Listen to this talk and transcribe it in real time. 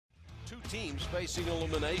Two teams facing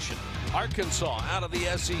elimination. Arkansas out of the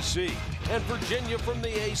SEC and Virginia from the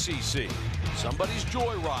ACC. Somebody's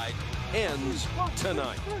joyride ends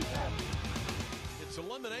tonight. It's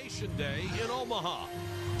elimination day in Omaha.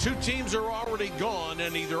 Two teams are already gone,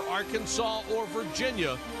 and either Arkansas or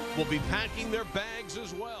Virginia will be packing their bags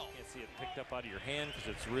as well. Can't see it picked up out of your hand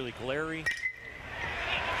because it's really glary.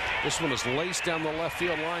 This one is laced down the left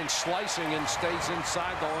field line, slicing and stays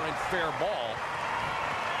inside the line. Fair ball.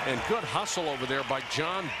 And good hustle over there by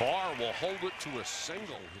John Barr will hold it to a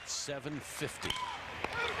single. It's 750.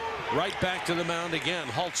 Right back to the mound again.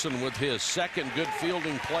 Hultzen with his second good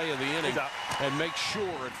fielding play of the inning and makes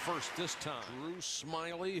sure at first this time. Drew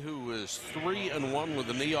Smiley, who is 3-1 with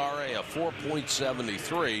an ERA of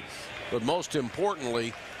 4.73, but most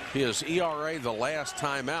importantly, his ERA the last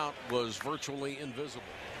time out was virtually invisible.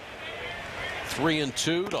 3-2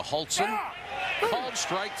 to Hultzen. Called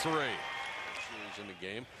strike three. In the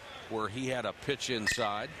game where he had a pitch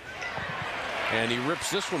inside, and he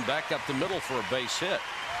rips this one back up the middle for a base hit.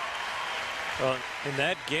 In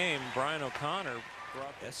that game, Brian O'Connor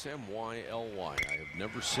brought S-M-Y-L-Y. I have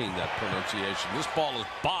never seen that pronunciation. This ball is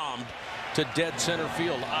bombed to dead center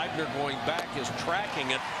field. Eibner going back is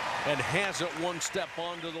tracking it and has it one step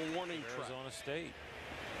onto the warning track. Arizona State.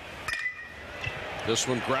 This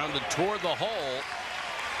one grounded toward the hole,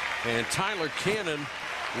 and Tyler Cannon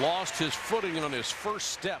lost his footing on his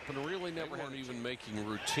first step and really never weren't even making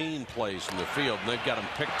routine plays in the field. And they've got him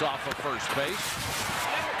picked off of first base.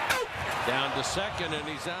 Down to second, and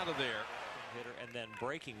he's out of there. Hitter and then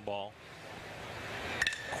breaking ball.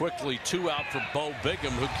 Quickly 2 out for Bo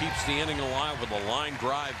Bigham, who keeps the inning alive with a line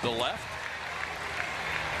drive to left.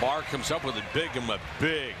 Barr comes up with it. Bigham a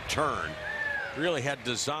big turn. Really had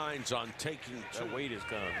designs on taking two. That weight is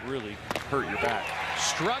going to really hurt your back.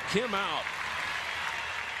 Struck him out.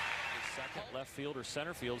 Second, left field or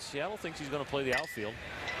center field. Seattle thinks he's going to play the outfield.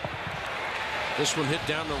 This one hit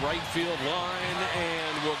down the right field line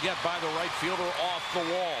and will get by the right fielder off the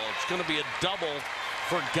wall. It's going to be a double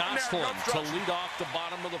for Gosselin to lead off the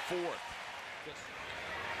bottom of the fourth.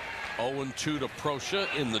 0-2 to Proscia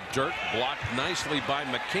in the dirt, blocked nicely by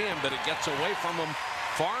McCann, but it gets away from him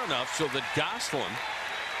far enough so that Gosselin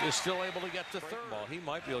is still able to get to third. Ball. He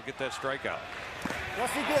might be able to get that strikeout.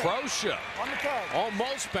 Yes, he did. Proscia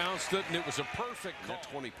almost bounced it, and it was a perfect call. That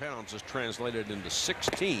 20 pounds is translated into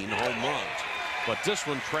 16 home runs, but this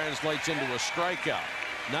one translates into a strikeout.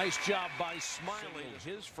 Nice job by Smiley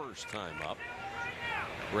his first time up.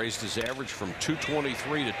 Raised his average from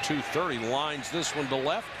 223 to 230. Lines this one to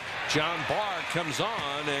left. John Barr comes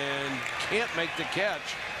on and can't make the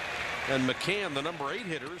catch. And McCann, the number 8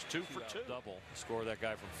 hitter, is 2 for 2. Double. Score that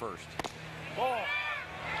guy from first. Ball.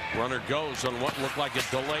 Runner goes on what looked like a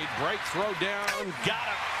delayed break. Throw down. Got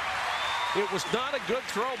it. It was not a good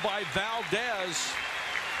throw by Valdez.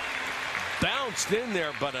 Bounced in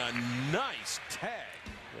there, but a nice tag.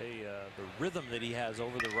 The rhythm that he has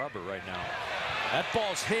over the rubber right now. That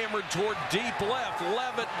ball's hammered toward deep left.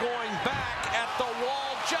 Levitt going back at the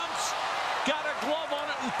wall. Jumps. Got a glove on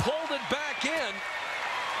it and pulled it back in.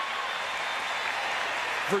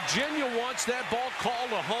 Virginia wants that ball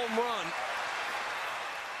called a home run.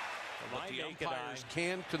 But the umpires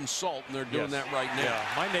can consult, and they're doing that right now. Yeah,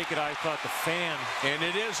 my naked eye thought the fan. And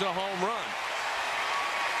it is a home run.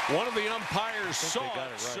 One of the umpires saw it,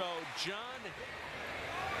 right. So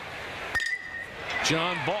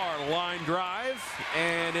John Barr line drive,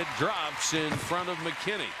 and it drops in front of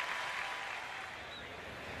McKinney.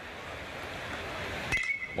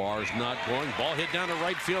 Barr's not going. Ball hit down the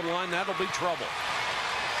right field line. That'll be trouble.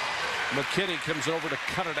 McKinney comes over to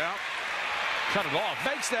cut it out. Cut it off.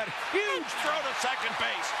 Makes that huge throw to second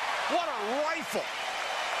base. What a rifle.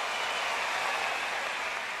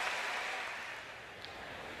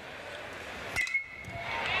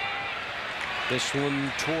 This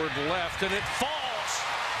one toward left, and it falls.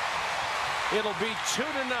 It'll be 2-0,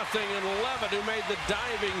 and Levitt, who made the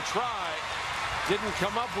diving try, didn't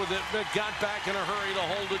come up with it, but got back in a hurry to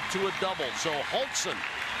hold it to a double. So Hultzen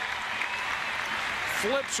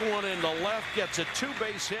flips one into left, gets a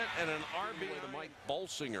 2-base hit and an RBI to Mike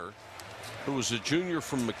Bolsinger, who was a junior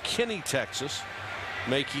from McKinney, Texas,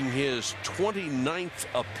 making his 29th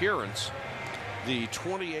appearance, the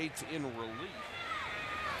 28th in relief.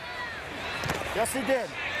 Yes, he did.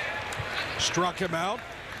 Struck him out.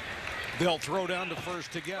 They'll throw down to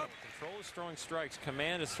first to get him. Control is throwing strikes.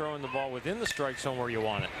 Command is throwing the ball within the strike zone where you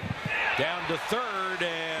want it. Down to third,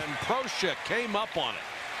 and Proscia came up on it.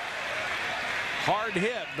 Hard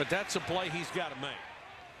hit, but that's a play he's got to make.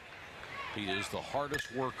 He is the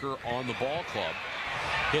hardest worker on the ball club.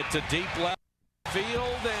 Hit to deep left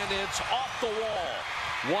field, and it's off the wall.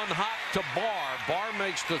 One hop to Barr. Barr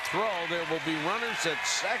makes the throw. There will be runners at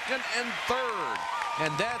second and third.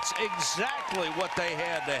 And that's exactly what they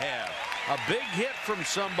had to have. A big hit from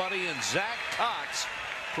somebody, and Zach Cox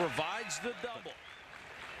provides the double.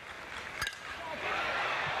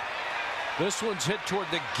 This one's hit toward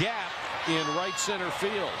the gap in right center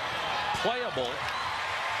field. Playable.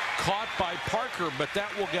 Caught by Parker, but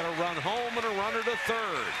that will get a run home and a runner to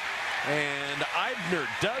third. And Eibner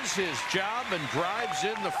does his job and drives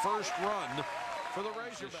in the first run for the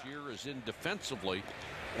Razorbacks. This year is in defensively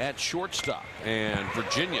at shortstop. And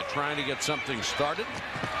Virginia trying to get something started.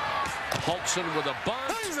 Hultzen with a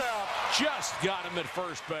bunt. Just got him at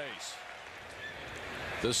first base.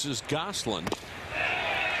 This is Goslin.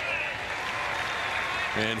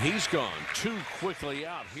 And he's gone too quickly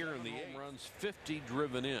out here in the home runs, 50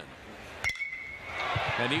 driven in.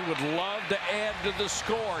 And he would love to add to the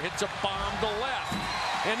score. Hits a bomb to left.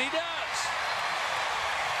 And he does.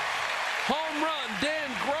 Home run, Dan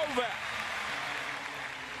Grovac.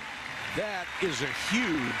 That is a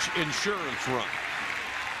huge insurance run.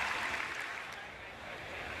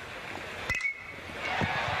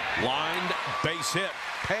 Lined, base hit,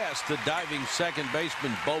 past the diving second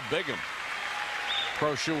baseman Bo Bigham.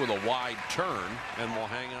 Proscia with a wide turn and will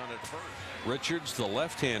hang on at first. Richards, the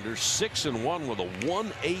left-hander, 6-1 with a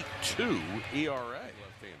 1.82 ERA.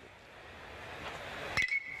 Left-handed.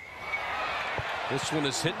 This one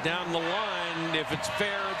is hit down the line. If it's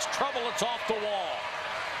fair, it's trouble. It's off the wall.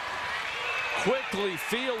 Quickly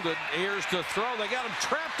fielded. Here's the throw. They got him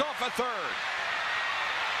trapped off at third.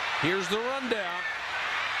 Here's the rundown.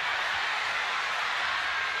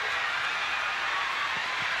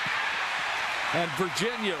 And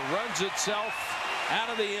Virginia runs itself out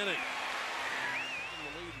of the inning.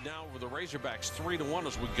 The lead now with the Razorbacks 3-1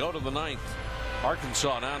 as we go to the ninth.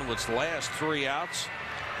 Arkansas down to its last 3 outs.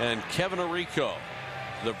 And Kevin Arrico,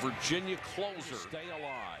 the Virginia closer, stay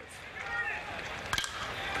alive.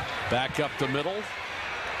 Back up the middle.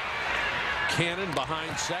 Cannon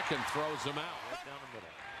behind second throws him out. Right down the middle.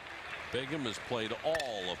 Bigham has played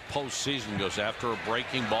all of postseason. Goes after a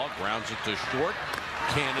breaking ball. Grounds it to short.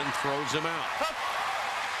 Cannon throws him out.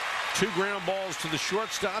 2 ground balls to the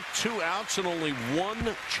shortstop, 2 outs, and only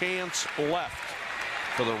 1 chance left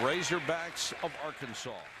for the Razorbacks of Arkansas.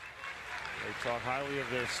 They talk highly of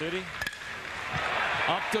their city.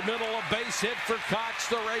 Up the middle, a base hit for Cox.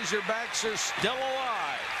 The Razorbacks are still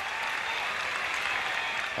alive.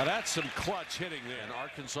 Now that's some clutch hitting there. And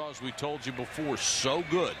Arkansas, as we told you before, so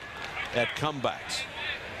good at comebacks.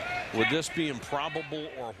 Would this be improbable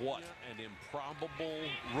or what? An improbable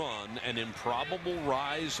run, an improbable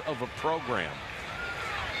rise of a program.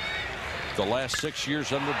 The last 6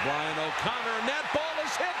 years under Brian O'Connor, and that ball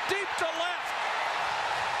is hit deep to left.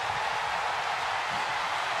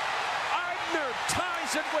 Eibner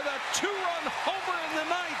ties it with a 2-run homer in the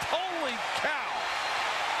ninth. Holy cow.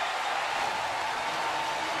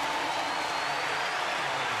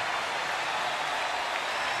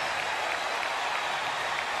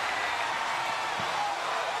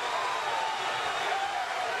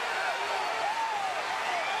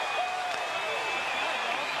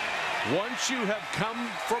 Once you have come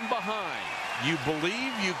from behind, you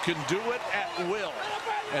believe you can do it at will,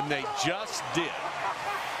 and they just did.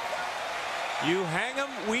 You hang 'em,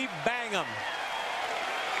 we bang 'em.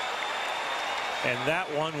 And that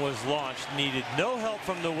one was launched. Needed no help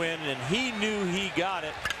from the wind, and he knew he got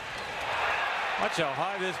it. Watch how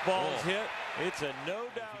high this ball is hit. It's a no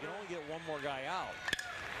doubt. You can only get one more guy out.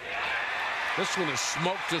 This one is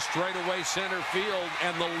smoked to straightaway center field,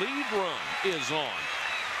 and the lead run is on.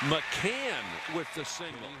 McCann with the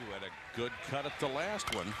single, who had a good cut at the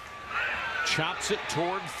last one. Chops it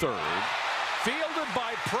toward third. Fielded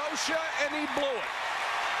by Proscia, and he blew it.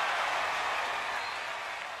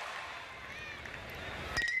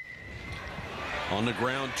 On the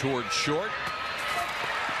ground toward short.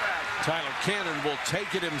 Tyler Cannon will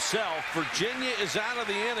take it himself. Virginia is out of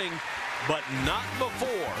the inning, but not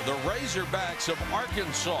before the Razorbacks of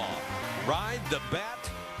Arkansas ride the bat.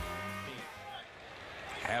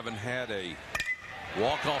 Haven't had a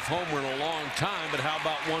walk-off homer in a long time, but how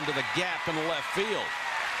about one to the gap in left field?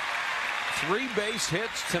 3 base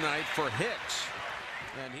hits tonight for Hicks.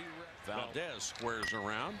 And Valdez squares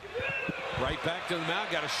around. Right back to the mound.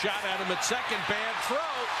 Got a shot at him at second. Bad throw.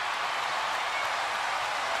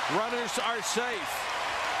 Runners are safe.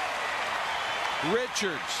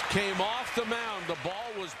 Richards came off the mound. The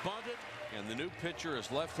ball was bunted. And the new pitcher is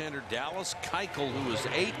left-hander Dallas Keuchel, who is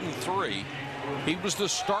 8-3. He was the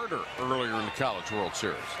starter earlier in the College World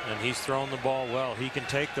Series. And he's thrown the ball well. He can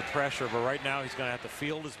take the pressure, but right now he's going to have to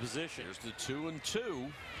field his position. Here's the 2-2.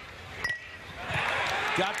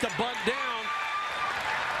 Got the bunt down.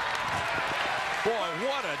 Boy,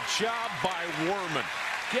 what a job by Werman.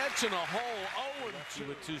 Gets in a hole. 0-2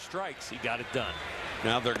 with 2 strikes. He got it done.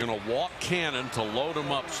 Now they're going to walk Cannon to load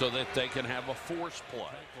him up so that they can have a force play.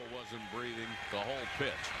 Michael wasn't breathing the whole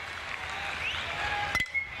pitch.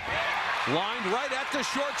 Lined right at the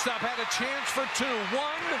shortstop. Had a chance for 2. 1.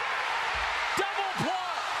 Double play.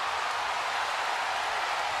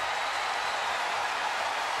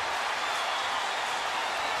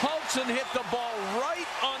 Hultzen hit the ball right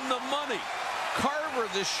on the money. Carver,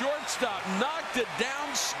 the shortstop, knocked it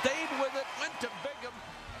down, stayed with it, went to Bigham.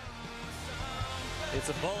 It's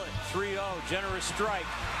a bullet. 3-0. Generous strike.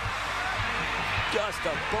 Just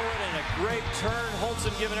a bullet and a great turn.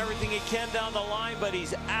 Hultzen giving everything he can down the line, but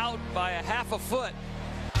he's out by a half a foot.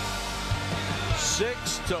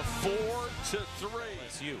 6-4-3.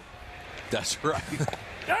 That's you. That's right.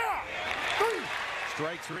 Yeah!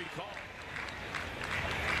 Strike 3 call.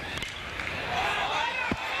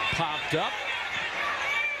 Popped up.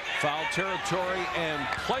 Foul territory and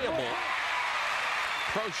playable.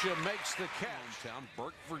 Proscia makes the catch. Down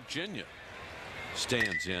Burke, Virginia.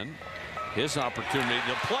 Stands in. His opportunity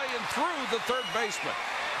to play and through the third baseman.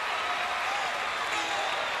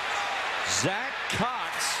 Zach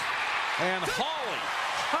Cox and Hawley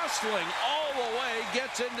hustling all the way,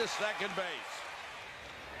 gets into second base.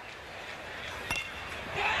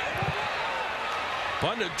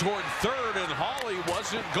 Bunted toward third, and Hawley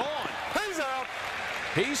wasn't gone. He's out.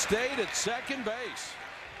 He stayed at second base.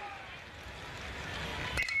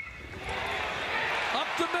 Up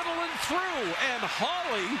the middle and through, and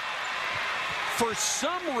Hawley, for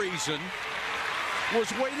some reason,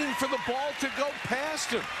 was waiting for the ball to go past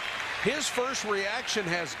him. His first reaction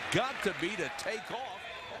has got to be to take off.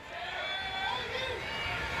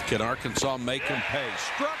 Can Arkansas make him pay?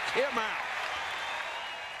 Struck him out.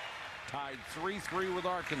 Tied 3-3 with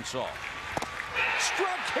Arkansas.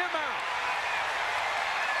 Struck him out.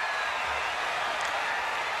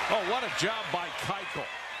 Oh, what a job by Keuchel.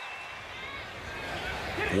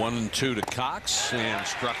 1-2 to Cox, and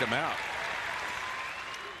struck him out.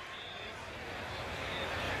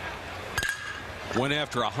 Went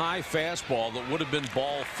after a high fastball that would have been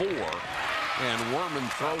ball 4, and Werman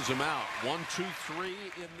throws him out. 1-2-3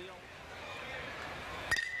 in the.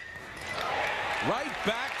 Right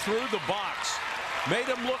back through the box. Made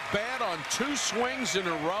him look bad on 2 swings in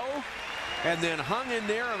a row, and then hung in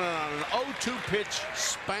there, and on an 0-2 pitch,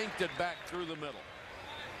 spanked it back through the middle.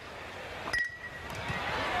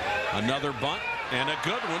 Another bunt, and a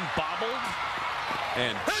good one, bobbled,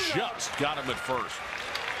 and just got him at first.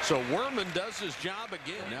 So Werman does his job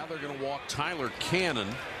again. Now they're going to walk Tyler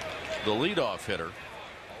Cannon, the leadoff hitter.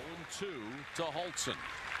 0-2 to Hultzen.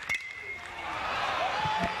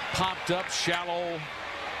 Popped up shallow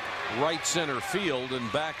right center field,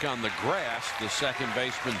 and back on the grass, the second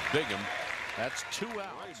baseman Bigham. That's 2 out.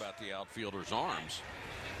 Worry about the outfielder's arms.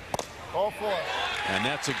 All 4. And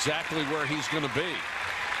that's exactly where he's going to be.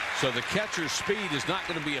 So the catcher's speed is not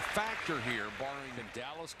going to be a factor here, barring the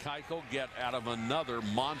Dallas Keuchel get out of another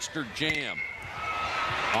monster jam.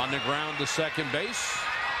 On the ground to second base.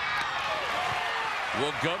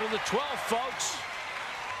 We'll go to the 12th, folks.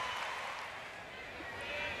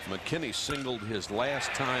 McKinney singled his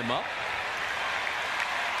last time up.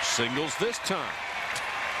 Singles this time.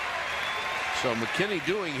 So McKinney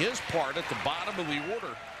doing his part at the bottom of the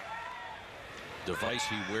order. Device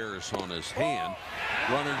he wears on his hand.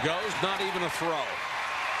 Runner goes, not even a throw.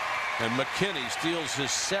 And McKinney steals his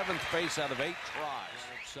 7th base out of 8 tries.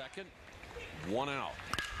 Second, 1 out.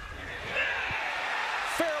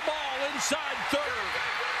 Fair ball inside third.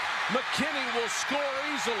 McKinney will score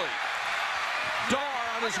easily.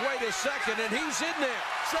 Dar on his way to second, and he's in there.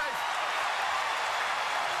 Safe.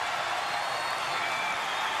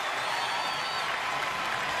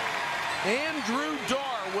 Andrew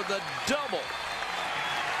Dar with a double.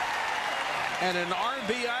 And an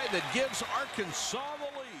RBI that gives Arkansas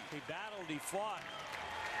the lead. He battled, he fought.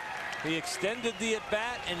 He extended the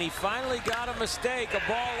at-bat, and he finally got a mistake. A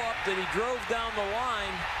ball up that he drove down the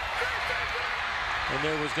line. And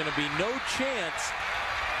there was going to be no chance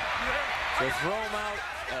to throw him out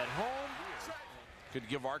at home. Could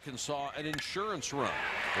give Arkansas an insurance run.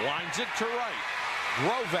 Lines it to right.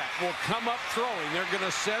 Grovat will come up throwing. They're going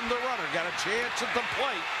to send the runner. Got a chance at the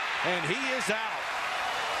plate, and he is out.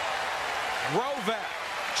 Grovat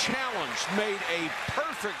challenged, made a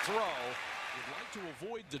perfect throw. Would like to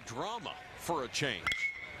avoid the drama for a change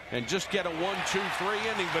and just get a 1-2-3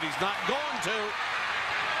 inning, but he's not going to.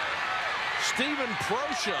 Stephen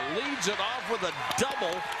Proscia leads it off with a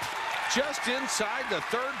double just inside the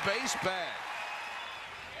third base bag.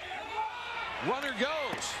 Runner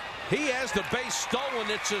goes. He has the base stolen.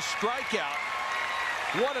 It's a strikeout.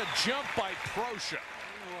 What a jump by Proscia.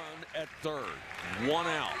 Run at third. 1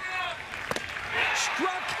 out.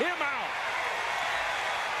 Struck him out.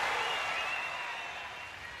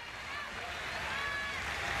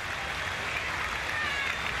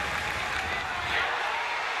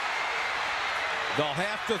 They'll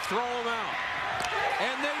have to throw him out.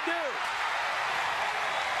 And they do.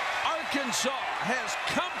 Arkansas has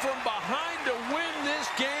come from behind to win this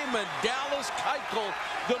game, and Dallas Keuchel,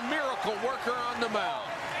 the miracle worker, on the mound.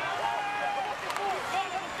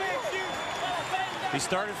 He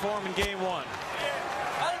started for him in game 1.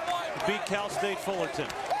 He beat Cal State Fullerton.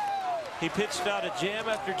 He pitched out a jam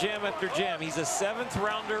after jam after jam. He's a 7th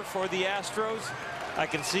rounder for the Astros. I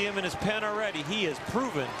can see him in his pen already. He has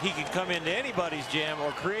proven he can come into anybody's jam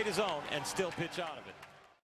or create his own and still pitch out of it.